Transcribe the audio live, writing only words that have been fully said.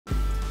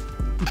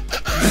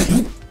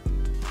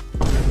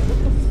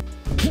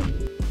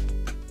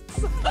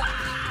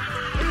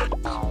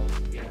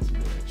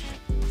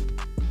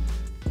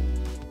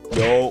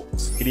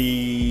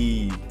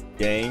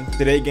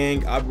Today,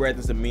 gang, I'll be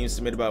reacting to some memes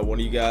submitted by one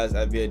of you guys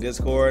via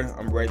Discord.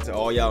 I'm reacting to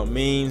all y'all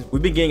memes. We've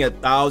been getting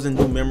 1,000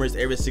 new members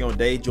every single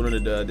day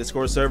joining the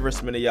Discord server,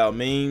 submitting y'all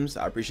memes.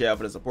 I appreciate y'all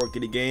for the support,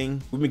 kitty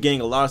gang. We've been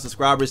getting a lot of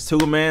subscribers too,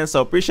 man.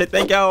 So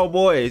thank y'all,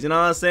 boys. You know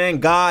what I'm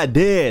saying? God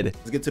did.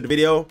 Let's get to the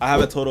video. I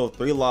have a total of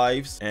 3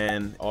 lives,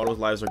 and all those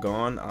lives are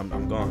gone.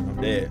 I'm gone.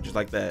 I'm dead, just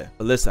like that.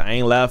 But listen, I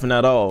ain't laughing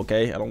at all,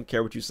 okay? I don't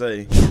care what you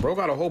say. Bro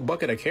got a whole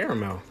bucket of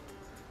caramel.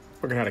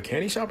 Working at a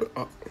candy shop?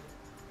 Oh,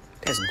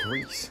 that's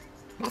grease.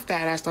 My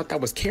fat ass thought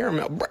that was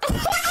caramel, bro.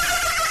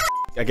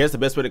 I guess the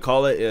best way to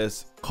call it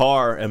is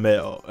car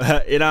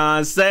ML. You know what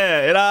I'm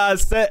saying? You know what I'm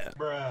saying?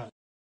 Bruh.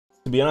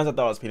 To be honest, I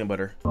thought it was peanut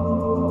butter.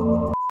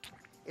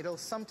 It'll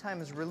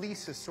sometimes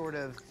release a sort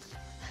of...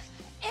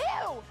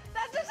 Ew!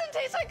 That doesn't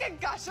taste like a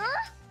gusher!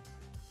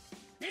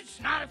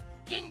 It's not a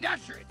fucking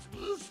gusher, it's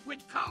blue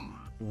squid cum.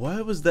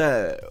 What was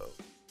that?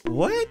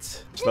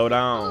 What? Slow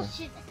down.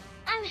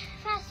 I'm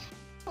fast.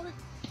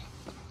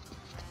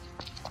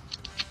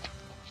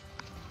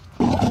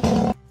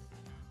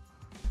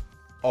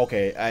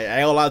 Okay, I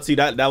ain't gonna lie to you,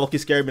 that low-key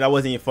scared me. That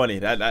wasn't even funny.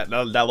 That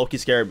low-key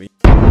scared me.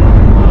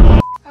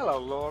 Hello,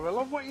 Laura.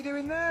 Love, what are you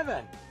doing there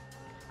then?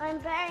 I'm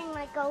burying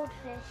my goldfish.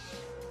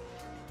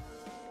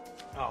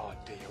 Oh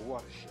dear,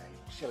 what a shame.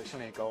 Still, it's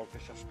only a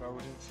goldfish, I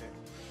suppose, isn't it?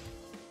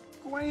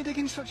 But why are you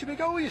digging such a big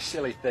hole, you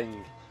silly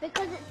thing?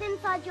 Because it's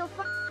inside your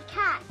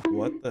cat.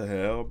 What the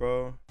hell,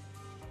 bro?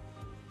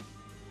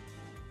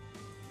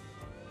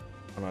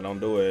 Oh, no, don't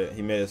do it.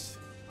 He missed.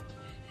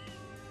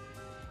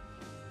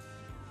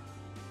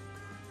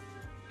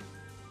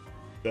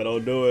 Yeah,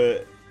 don't do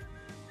it.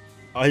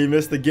 Oh, he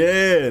missed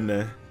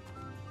again.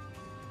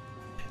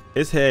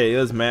 His head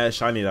is mad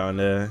shiny down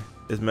there.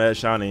 It's mad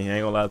shiny. I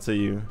ain't gonna lie to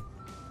you.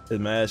 It's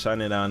mad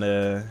shiny down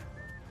there.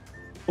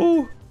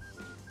 Ooh.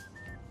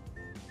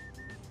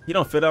 He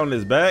don't fit on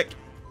his back.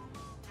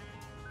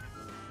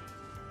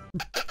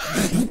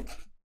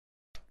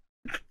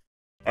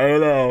 I don't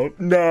know.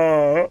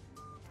 No.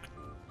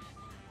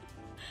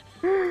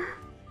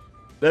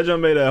 That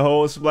jump made a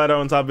whole splatter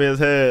on top of his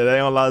head. I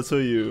ain't gonna lie to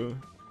you.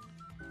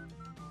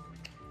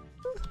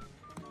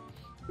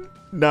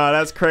 Nah,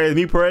 that's crazy.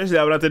 Me personally,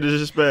 I would not take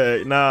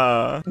disrespect.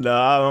 Nah,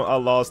 I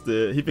lost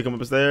it. He pick him up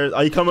the stairs.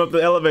 Oh, he coming up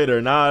the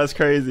elevator. Nah, that's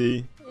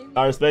crazy.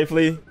 I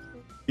respectfully,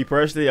 me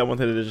personally, I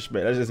won't take the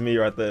disrespect. That's just me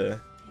right there.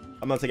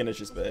 I'm not taking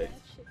disrespect.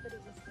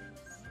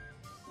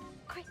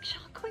 Quick, Shaw,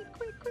 quick.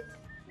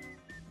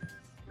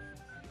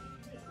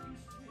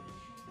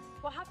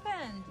 What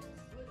happened?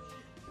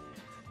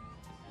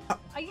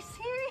 Are you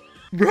serious?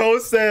 Bro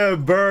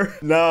said bird.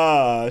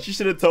 Nah, she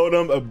should have told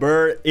him a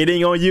bird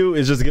eating on you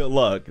is just good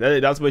luck.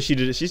 That's what she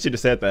did. She should have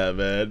said that,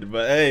 man.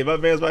 But hey, my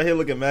man's right here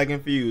looking mad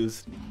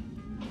confused.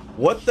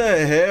 What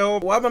the hell?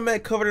 Why my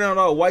man covered in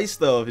all white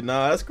stuff?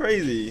 Nah, that's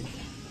crazy.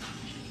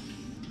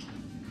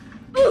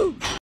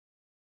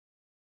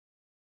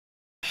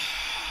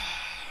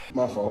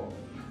 My fault.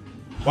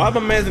 Why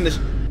my man's in this?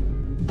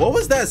 What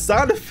was that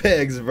sound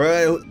effects,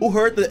 bro? Who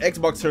heard the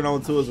Xbox turn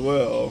on too as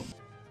well?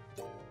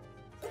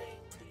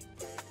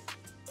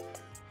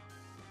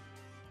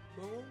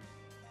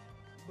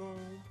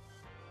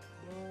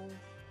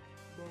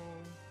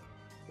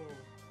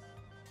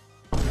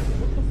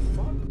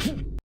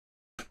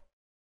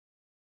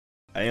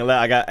 I ain't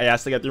lie, I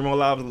still got 3 more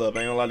lives left.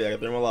 I ain't gonna lie to you, I got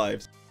 3 more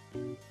lives.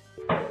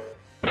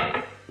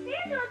 Dad.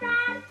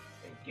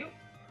 Thank you.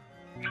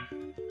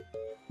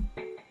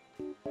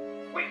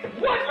 Wait,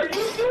 what are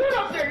you doing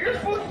up there? You're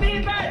supposed to be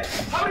in bed.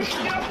 How did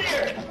you get up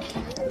there?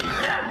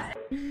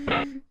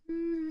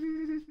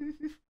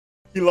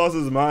 He lost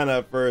his mind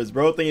at first.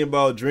 Bro thinking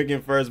about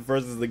drinking first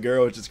versus the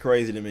girl, which is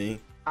crazy to me.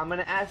 I'm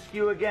gonna ask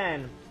you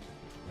again.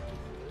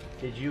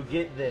 Did you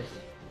get this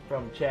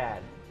from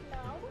Chad? No.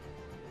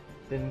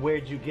 Then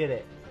where'd you get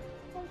it?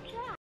 From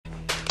Chad.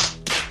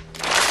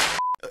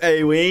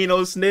 Hey, we ain't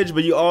no snitch,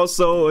 but you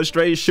also a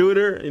straight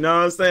shooter. You know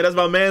what I'm saying? That's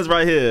my man's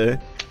right here.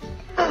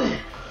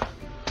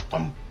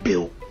 I'm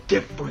built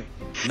different.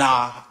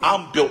 Nah,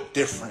 I'm built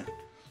different.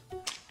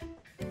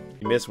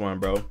 You missed one,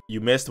 bro. You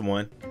missed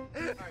one.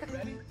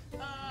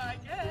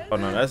 Oh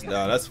no,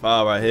 that's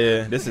foul right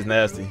here. This is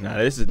nasty. Nah,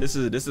 this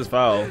is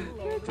foul.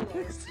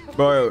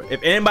 Bro,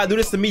 if anybody do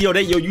this to me, yo,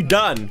 you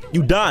done.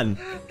 You done.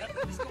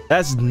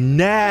 That's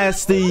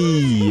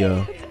nasty.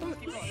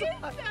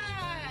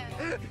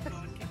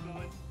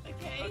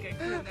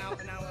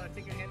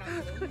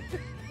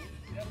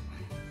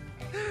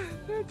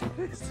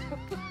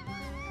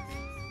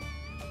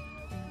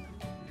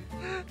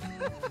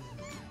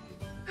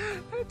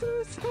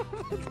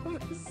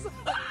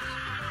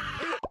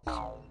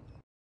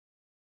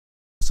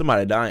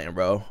 Somebody dying,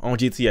 bro, on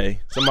GTA.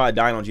 Somebody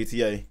dying on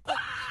GTA.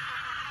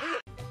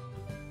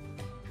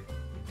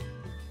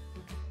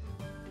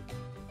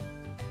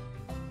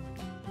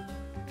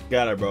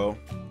 Got it, bro.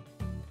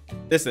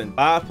 Listen,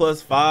 5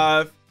 plus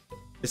 5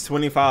 is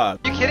 25.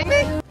 You kidding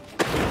me?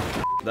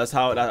 That's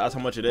how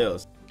much it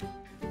is.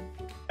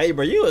 Hey,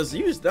 bro, you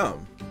was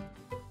dumb.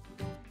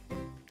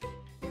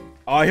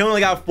 Oh, he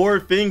only got 4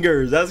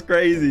 fingers. That's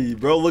crazy.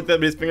 Bro looked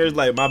up his fingers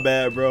like, my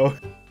bad, bro.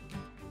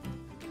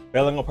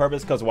 Failing on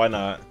purpose, cause why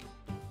not?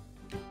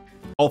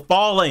 Oh,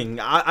 falling.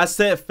 I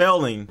said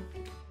failing.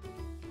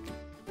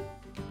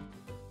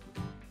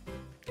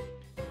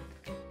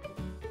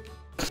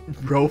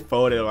 Bro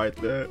folded right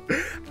there.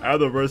 I have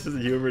the worst sense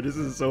of humor. This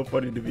is so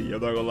funny to me.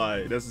 I'm not gonna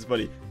lie. This is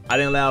funny. I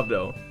didn't laugh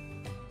though.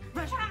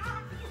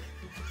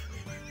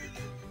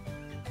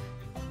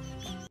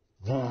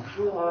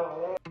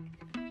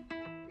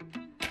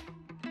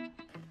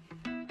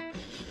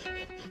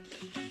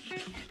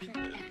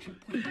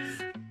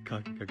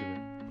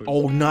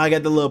 Oh no, I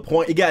got the little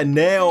point. It got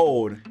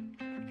nailed.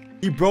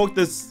 He broke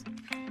this.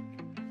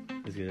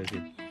 That's good, that's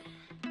good.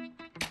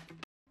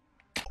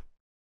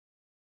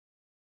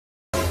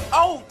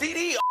 Oh,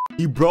 DD.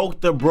 He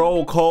broke the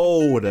bro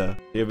code.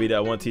 It'll be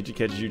that one teacher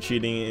catches you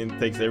cheating and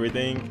takes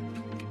everything.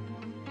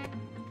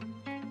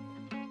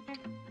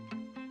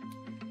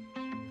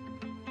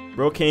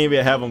 Bro can't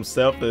even have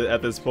himself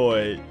at this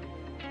point.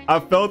 I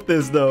felt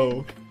this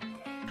though.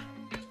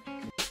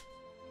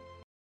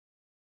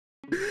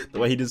 The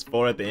way he just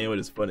fought at the end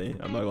was funny.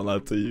 I'm not gonna lie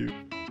to you.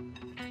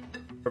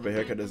 Perfect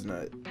haircut is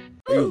not.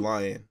 Are you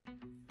lying?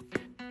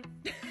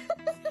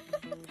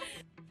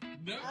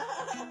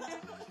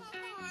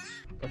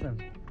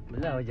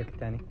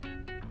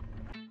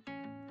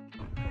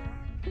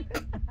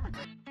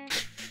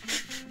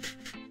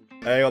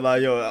 I ain't gonna lie,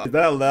 yo. Is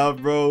that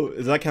loud, bro?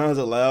 Is that count as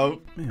a loud?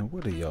 Man,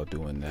 what are y'all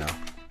doing now?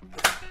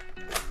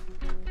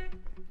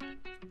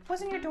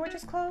 Wasn't your door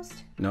just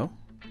closed? No.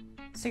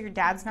 So your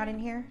dad's not in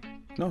here?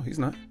 No, he's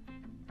not.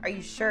 Are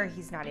you sure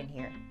he's not in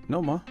here?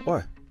 No, Ma.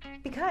 Why?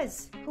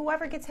 Because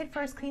whoever gets hit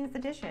first cleans the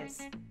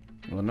dishes.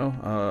 Well, no.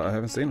 I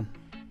haven't seen him.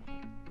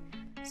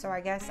 So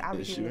I guess I'll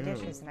be doing the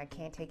dishes and I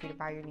can't take you to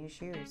buy your new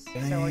shoes.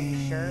 So are you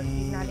sure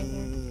he's not in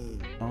here?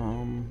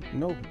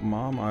 No,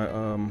 Mom. I,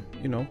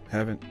 you know,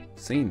 haven't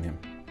seen him.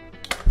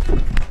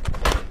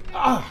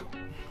 Ah!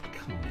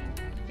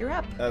 You're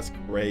up. That's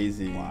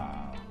crazy. Wow.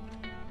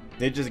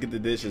 They just get the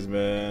dishes,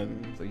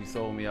 man. So you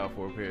sold me out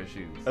for a pair of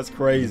shoes. That's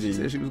crazy. She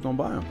said she was gonna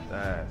buy them.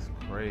 That's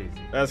crazy.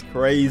 That's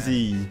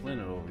crazy. Man,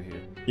 Splinter over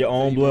here. Your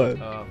own blood.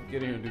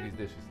 Get in here and do these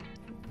dishes.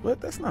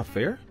 What? That's not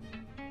fair.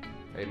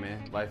 Hey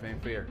man, life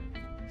ain't fair.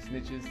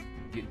 Snitches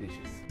get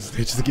dishes.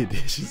 Snitches get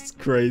dishes. It's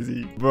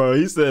crazy. Bro,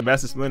 he said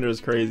Master Splinter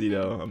is crazy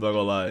though. I'm not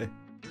gonna lie. Here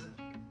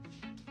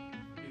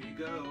you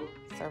go.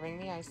 Serving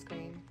the ice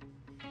cream.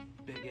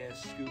 Big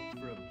ass scoop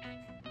from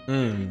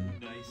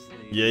nicely.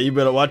 Yeah, you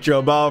better watch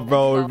your mouth,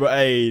 bro.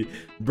 Hey,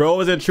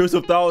 bro's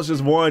intrusive thoughts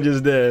just won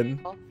just then.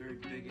 Very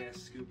big ass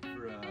scoop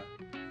for I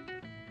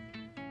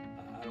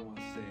don't want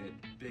to say it.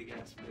 Big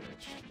ass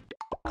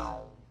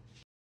bitch.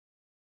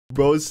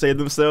 Bros saved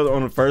themselves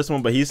on the first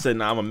one, but he said,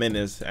 nah, I'm a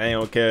menace. I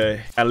ain't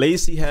okay. At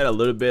least he had a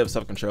little bit of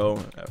self-control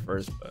at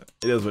first, but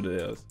it is what it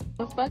is.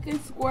 The fucking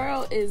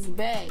squirrel is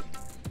back.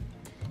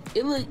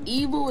 It look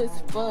evil as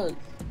fuck.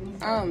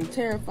 I'm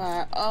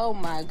terrified. Oh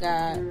my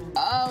god.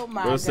 Oh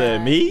my god. Bro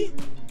said me?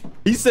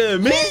 He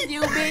said me? Yes,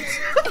 you bitch.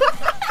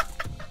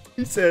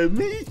 He said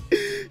me?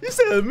 He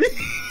said me?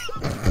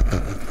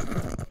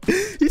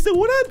 He said,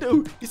 what I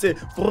do? He said,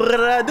 what did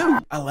I do?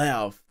 I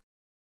laugh.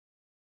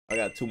 I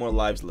got 2 more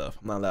lives left.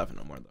 I'm not laughing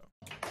no more though.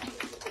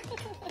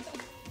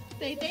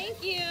 Say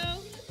thank you.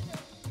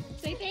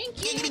 Say thank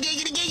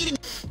you.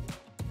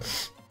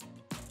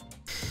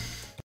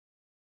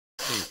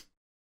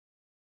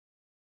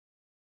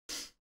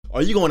 Oh,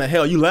 you going to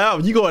hell? You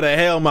loud? You going to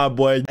hell, my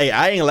boy? Hey,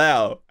 I ain't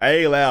loud. I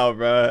ain't loud,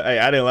 bro. Hey,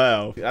 I didn't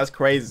laugh. That's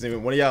crazy.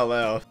 One of y'all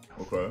loud.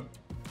 Okay.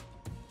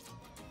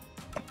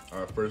 All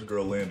right, first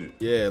girl landed.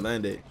 Yeah,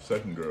 landed.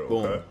 Second girl.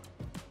 Boom.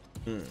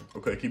 Okay.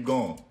 Okay, keep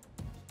going.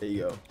 There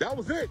you go. That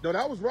was it. No,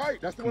 that was right.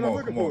 That's the one I'm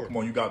looking for. Come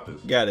on, you got this.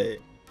 Got it.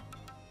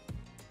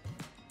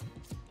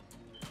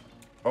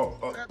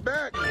 Oh, That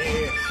back.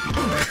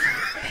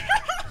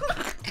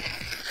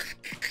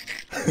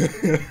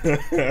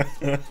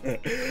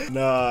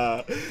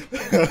 Nah.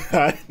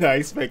 I didn't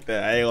expect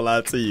that. I ain't gonna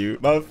lie to you.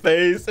 My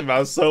face and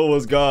my soul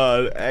was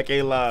gone. I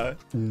can't lie.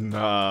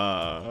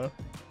 Nah.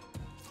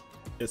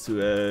 It's who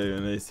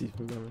they see.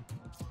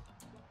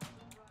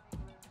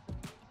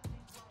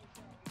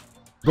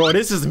 Bro,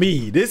 this is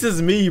me. This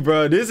is me,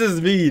 bro. This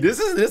is me. This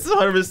is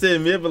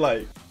 100% me. But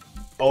like,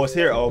 oh, it's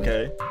here. Oh,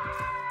 okay.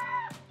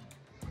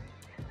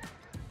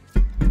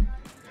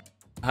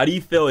 How do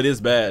you feel it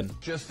is bad?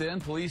 Just in,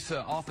 police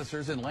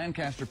officers in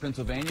Lancaster,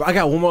 Pennsylvania. Bro, I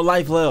got 1 more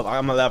life left.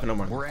 I'm not laughing no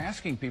more. We're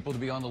asking people to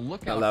be on the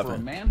lookout for a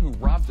man who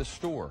robbed a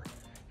store.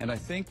 And I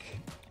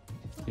think,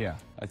 yeah,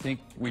 I think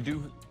we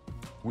do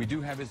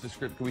have his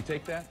description. Can we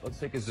take that? Let's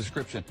take his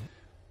description.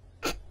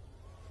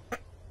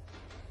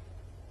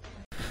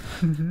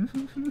 I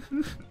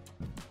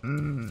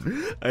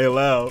ain't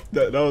loud.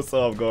 That was so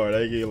off guard.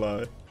 I ain't gonna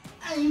lie.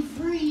 I'm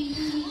free.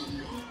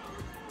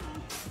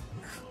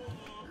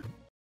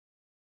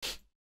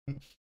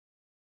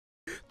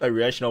 That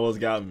reaction almost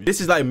got me.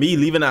 This is like me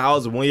leaving the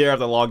house 1 year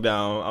after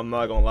lockdown. I'm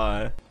not gonna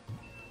lie.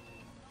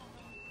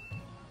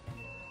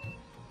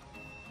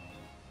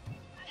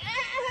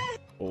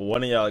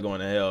 One of y'all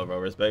going to hell, bro.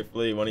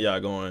 Respectfully, one of y'all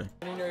going.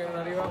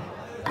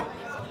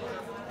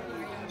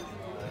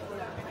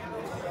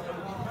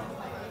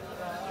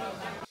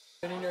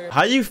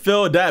 How you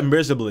feel that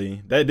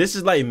miserably? That this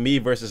is like me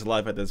versus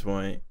life at this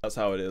point. That's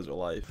how it is with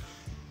life.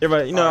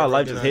 Everybody, you know how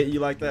life just hit you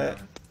like that?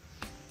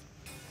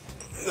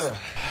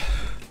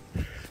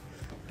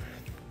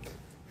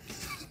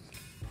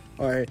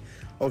 All right.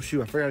 Oh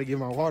shoot, I forgot to get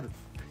my water.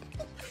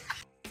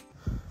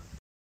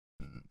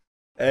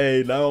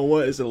 Hey,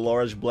 911 is a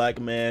large black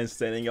man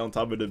standing on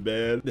top of the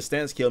bed. The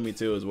stance killed me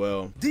too as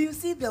well. Do you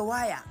see the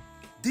wire?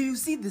 Do you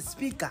see the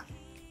speaker?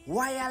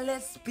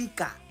 Wireless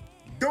speaker.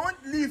 Don't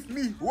leave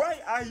me. Why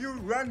are you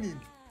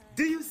running?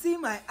 Do you see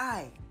my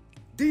eye?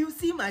 Do you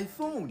see my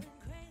phone?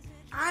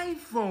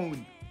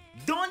 iPhone.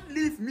 Don't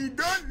leave me.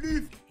 Don't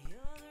leave.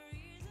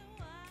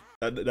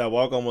 That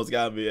walk almost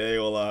got me. I ain't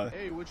gonna lie.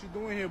 Hey, what you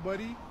doing here,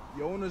 buddy?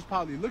 Your owner's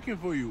probably looking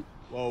for you.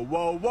 Whoa,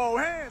 whoa, whoa.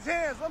 Hands,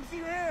 hands. Let me see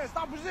your hands.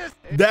 Stop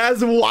resisting.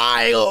 That's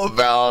wild,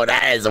 bro.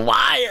 That is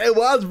wild. It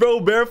was, bro,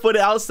 barefooted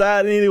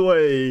outside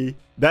anyway.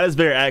 That is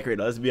very accurate,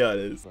 let's be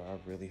honest. Bro, I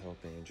really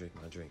hope they didn't drink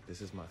my drink.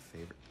 This is my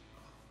favorite.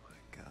 Oh my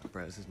god,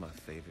 bro, this is my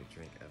favorite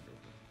drink ever.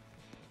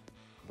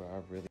 Bro,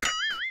 I really.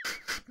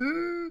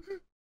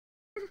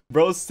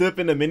 Bro,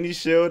 sipping the mini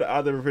shield out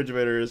of the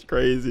refrigerator is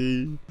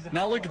crazy.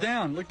 Now look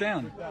down, look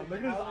down.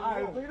 Look at his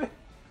eyes. Look at his...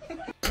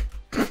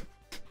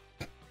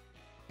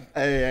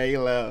 Hey, I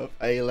ain't laugh.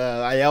 I ain't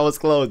laugh. I was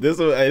close. This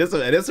one, hey, this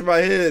one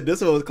right here.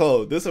 This one was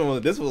close. This one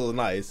was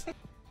nice.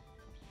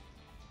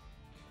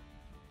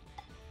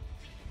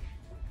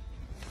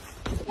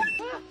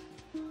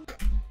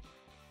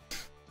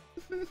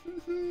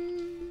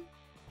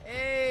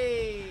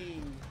 Hey,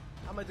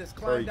 I'ma just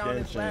climb down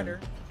this ladder.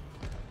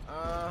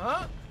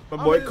 Uh-huh.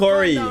 My boy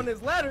Corey. Down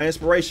this ladder.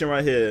 Inspiration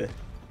right here.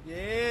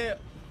 Yeah.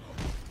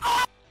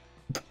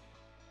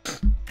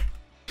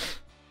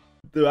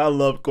 Dude, I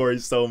love Corey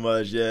so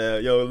much. Yeah.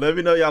 Yo, let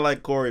me know y'all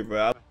like Corey,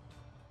 bro.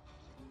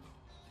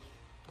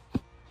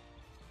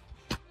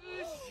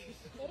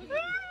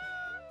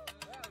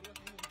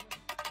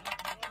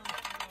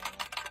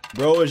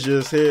 Bro is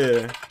just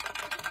here.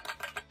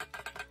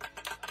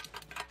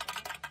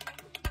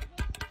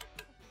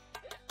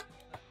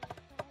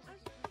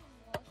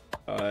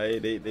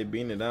 Alright, they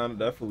beating it down.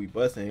 That's what we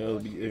busting.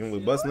 We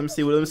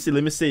busting.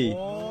 Let me see.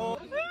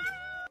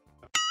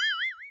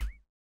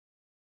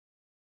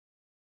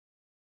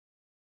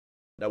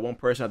 That one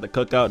person at the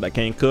cookout that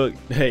can't cook.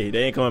 Hey,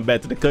 they ain't coming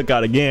back to the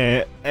cookout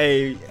again.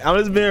 Hey, I'm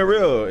just being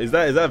real. Is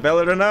that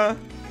valid or not?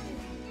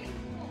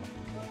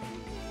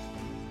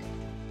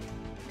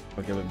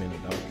 Okay, let me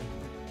know.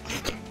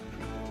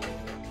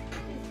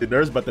 The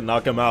nurse about to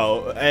knock him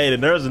out. Hey, the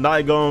nurse is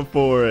not going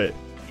for it.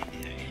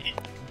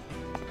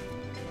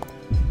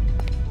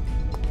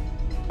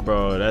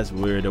 Bro, that's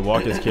weird. The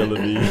walk is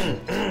killing me.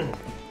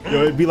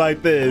 Yo, it'd be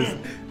like this.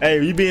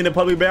 Hey, you be in the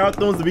public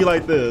bathrooms, it'd be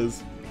like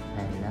this.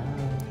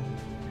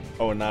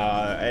 Oh,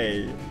 nah.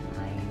 Hey.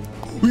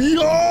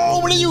 Yo,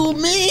 what do you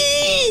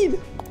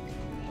mean?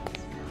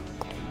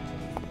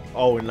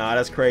 Oh, nah,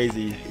 that's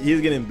crazy. He's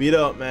getting beat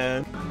up,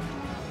 man.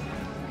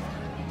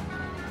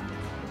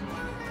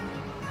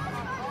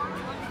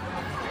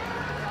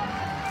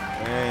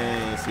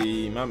 Dang,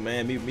 see, my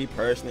man, me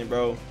personally,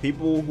 bro.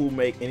 People who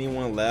make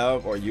anyone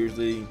laugh are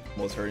usually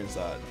most hurt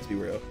inside. Let's be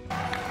real.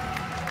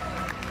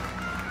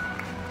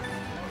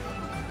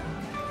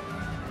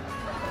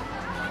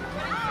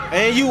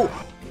 And you,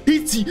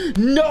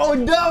 no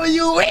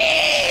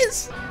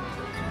W's.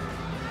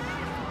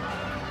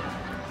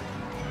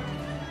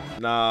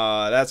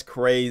 Nah, that's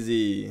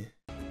crazy.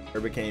 Her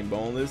became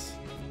boneless.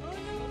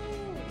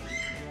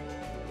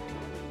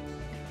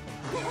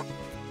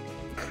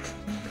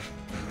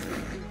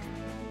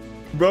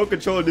 Bro,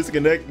 controller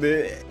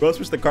disconnected. Bro,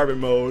 switch the carpet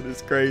mode.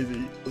 It's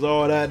crazy. There's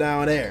all that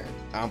down there.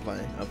 I'm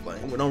playing.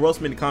 Don't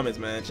roast me in the comments,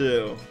 man.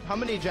 Chill. How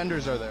many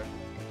genders are there?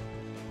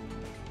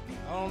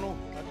 I don't know.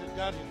 I just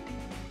got here.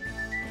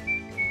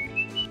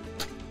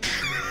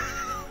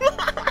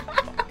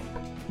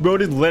 Bro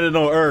just landed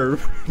on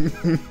Earth.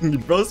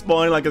 Bro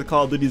spawning like a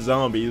Call of Duty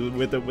zombie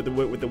with the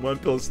one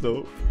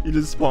pistol. He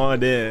just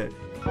spawned in.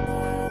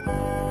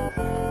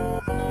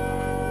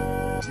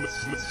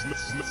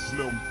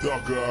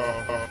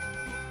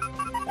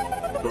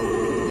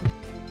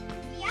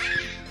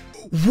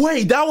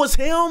 Wait, that was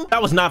him?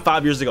 That was not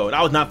 5 years ago.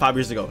 That was not 5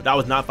 years ago. That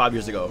was not 5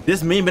 years ago.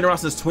 This meme been around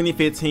since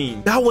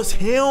 2015. That was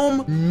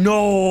him?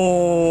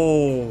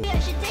 No.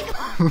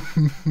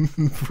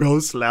 Bro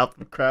slapped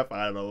the crap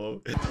out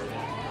of him.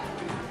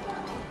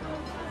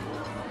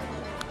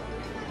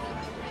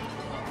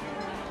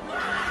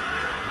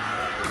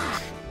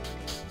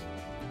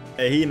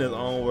 Hey, he in his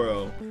own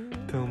world.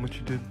 Tell him what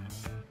you did.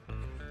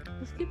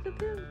 Skip the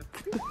pill.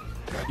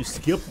 You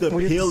skipped the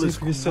pill is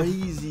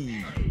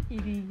crazy.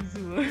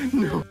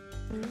 No.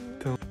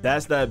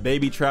 That's that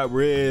baby trap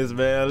Riz,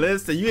 man.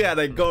 Listen, you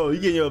gotta go. You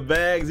getting your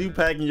bags, you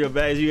packing your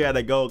bags, you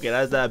gotta go. Okay,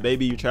 that's that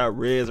baby trap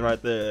Riz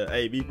right there.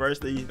 Hey, me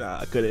personally,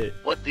 nah, I couldn't.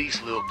 What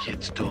these little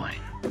kids doing?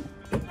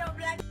 Give me your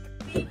black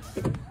beef.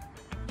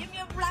 Give me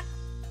your black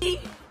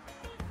beef.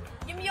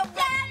 Give me your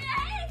black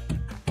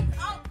beef.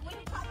 Oh, when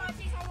you pop my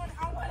cheeks, I want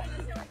to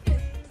listen like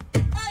this.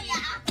 Oh,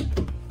 yeah.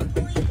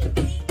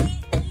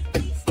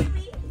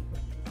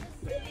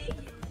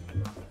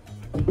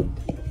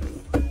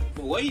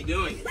 what are you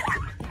doing?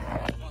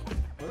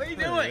 What are you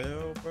doing?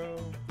 Hell, bro?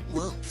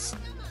 Whoops.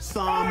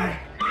 Somebody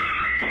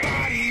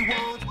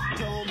once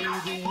told me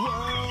the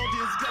world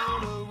is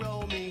gonna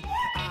roll me.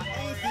 I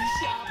ain't the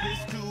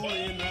sharpest tool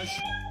in the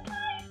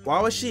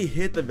Why would she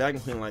hit the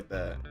vacuum cleaner like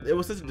that? It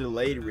was such a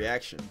delayed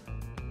reaction.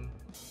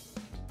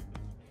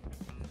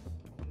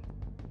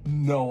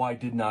 No, I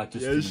did not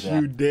just do that.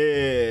 Yes, you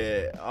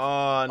did.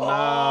 Oh,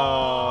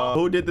 no.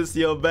 Who did this to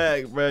your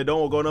back, bro?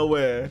 Don't go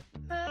nowhere.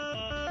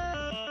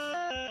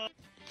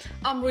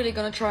 I'm really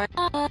gonna try.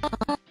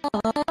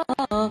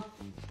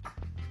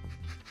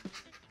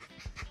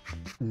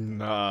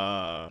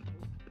 Nah.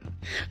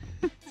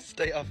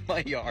 Stay off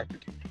my yard.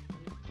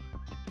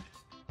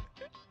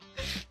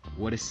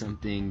 What is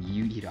something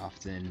you eat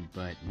often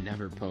but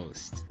never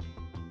post?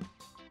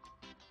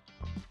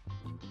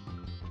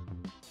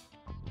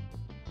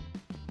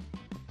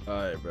 All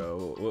right,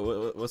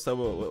 bro. What's up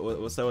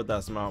with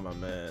that smile, my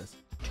man?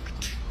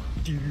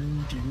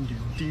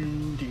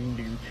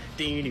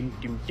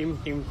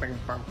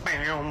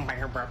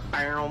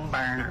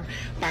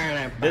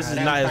 This is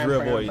not his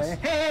real voice.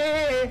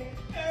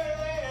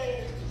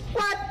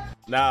 What?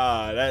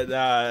 Nah, I ain't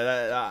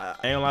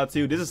gonna lie to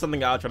you. This is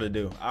something I'll try to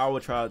do. I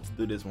will try to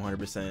do this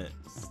 100%.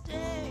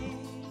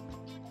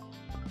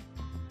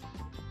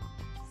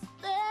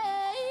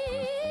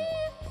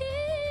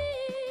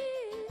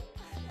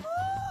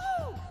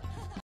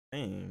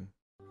 Dang.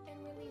 And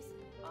release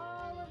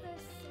all of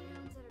those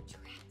sounds that are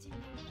trapped in you.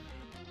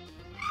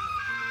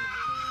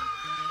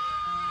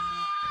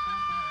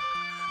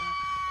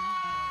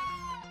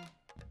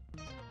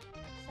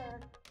 Sir.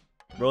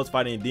 Bro's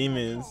fighting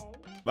demons.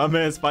 My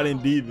man's fighting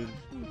demons.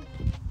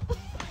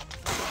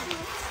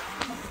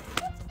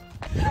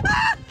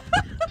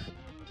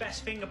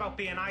 Best thing about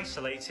being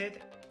isolated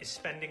is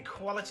spending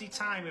quality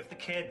time with the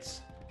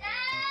kids.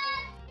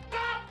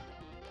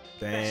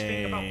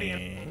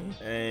 Dang.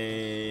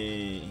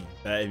 Hey.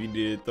 Dad, if you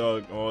did a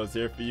thug, I was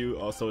here for you.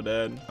 Also,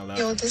 Dad.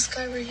 Yo, this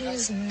guy right here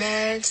is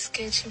mad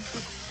sketchy.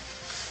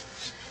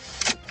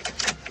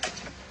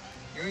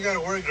 You ain't gotta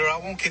worry, girl. I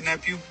won't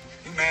kidnap you.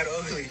 You mad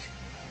ugly.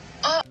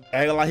 I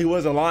ain't gonna lie, he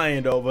wasn't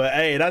lying though, but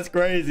hey, that's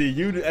crazy.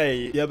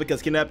 Yeah,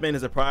 because kidnapping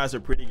is a prize for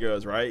pretty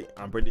girls, right?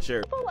 I'm pretty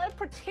sure. People are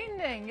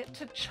pretending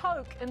to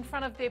choke in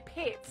front of their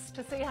pets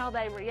to see how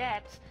they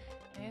react.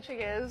 And here she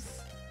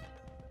is.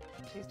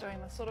 She's doing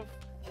this sort of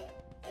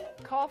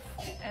cough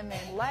and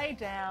then lay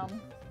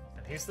down.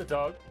 And here's the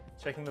dog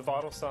checking the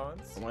vital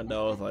signs. My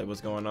dog's like,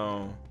 what's going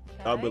on?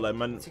 I'll be like,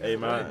 my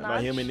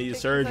human needs He's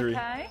surgery.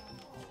 okay.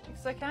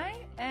 He's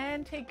okay.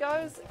 And he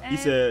goes and He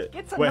said,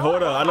 gets a wait, hold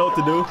knife. on, I know what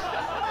to do.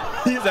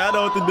 He said, I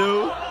know what to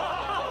do.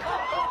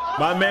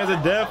 My man's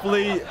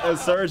definitely a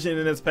surgeon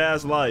in his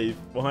past life,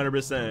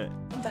 100%.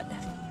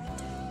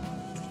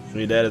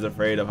 Your dad is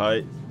afraid of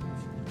height.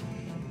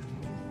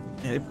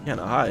 Man, they kind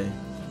of high.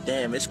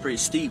 Damn, it's pretty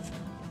steep.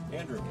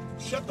 Andrew,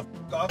 shut the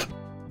f up.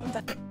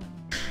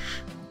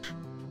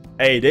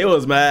 Hey, they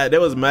was mad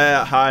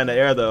high in the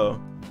air though.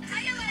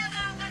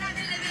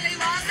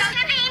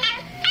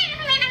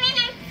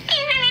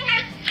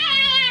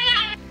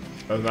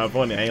 That's not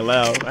funny. I ain't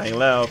loud.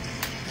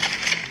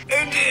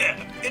 Oh dear,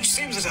 it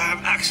seems as I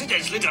have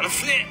accidentally done a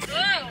flip.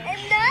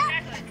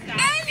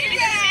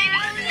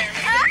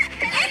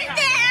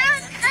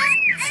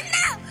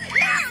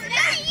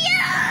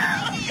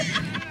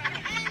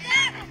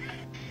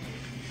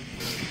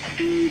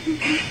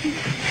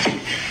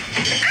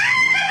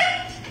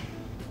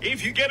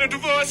 If you get a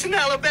divorce in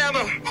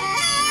Alabama,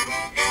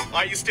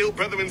 are you still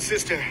brother and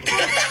sister?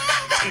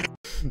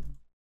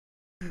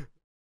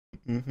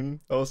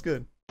 Oh, it's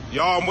good.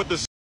 Y'all, I'm with the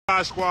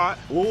squad.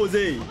 What was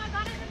he? Oh my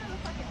god,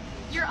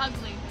 you're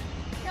ugly.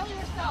 Kill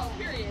yourself,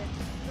 period.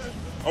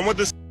 I'm with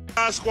the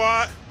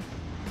squad.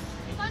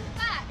 Fun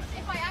fact,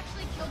 if I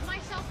actually killed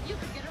myself, you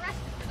could get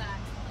arrested for that.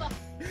 But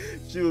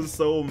She was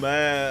so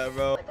mad,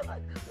 bro.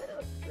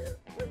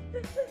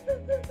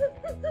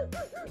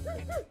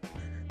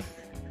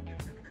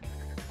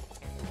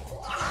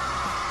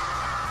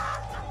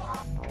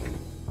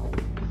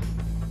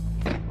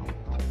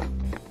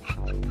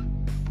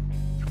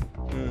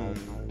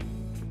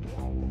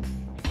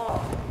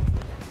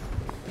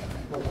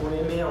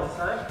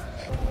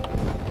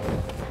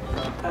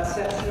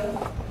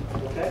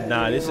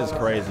 Nah, this is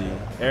crazy.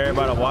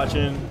 Everybody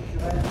watching.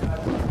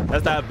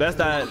 That's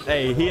that.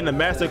 Hey, he in the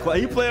master class.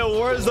 He playing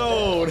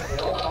Warzone.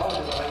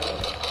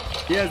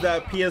 He has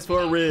that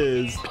PS4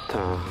 Riz.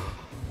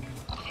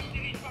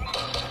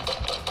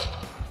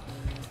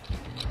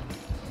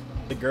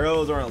 The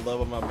girls are in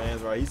love with my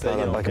man's, right? He said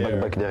he don't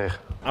care.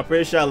 I'm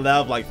pretty sure I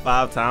left like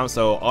 5 times,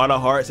 so all the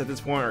hearts at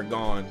this point are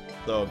gone.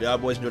 So if y'all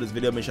boys enjoyed this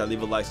video, make sure y'all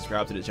leave a like,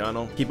 subscribe to the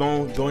channel. Keep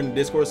on joining the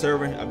Discord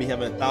server. I'll be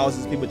having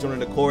thousands of people joining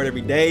the Discord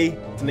every day,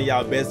 sending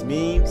y'all best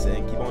memes,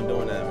 and keep on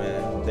doing that,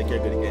 man. Take care,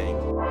 good gang.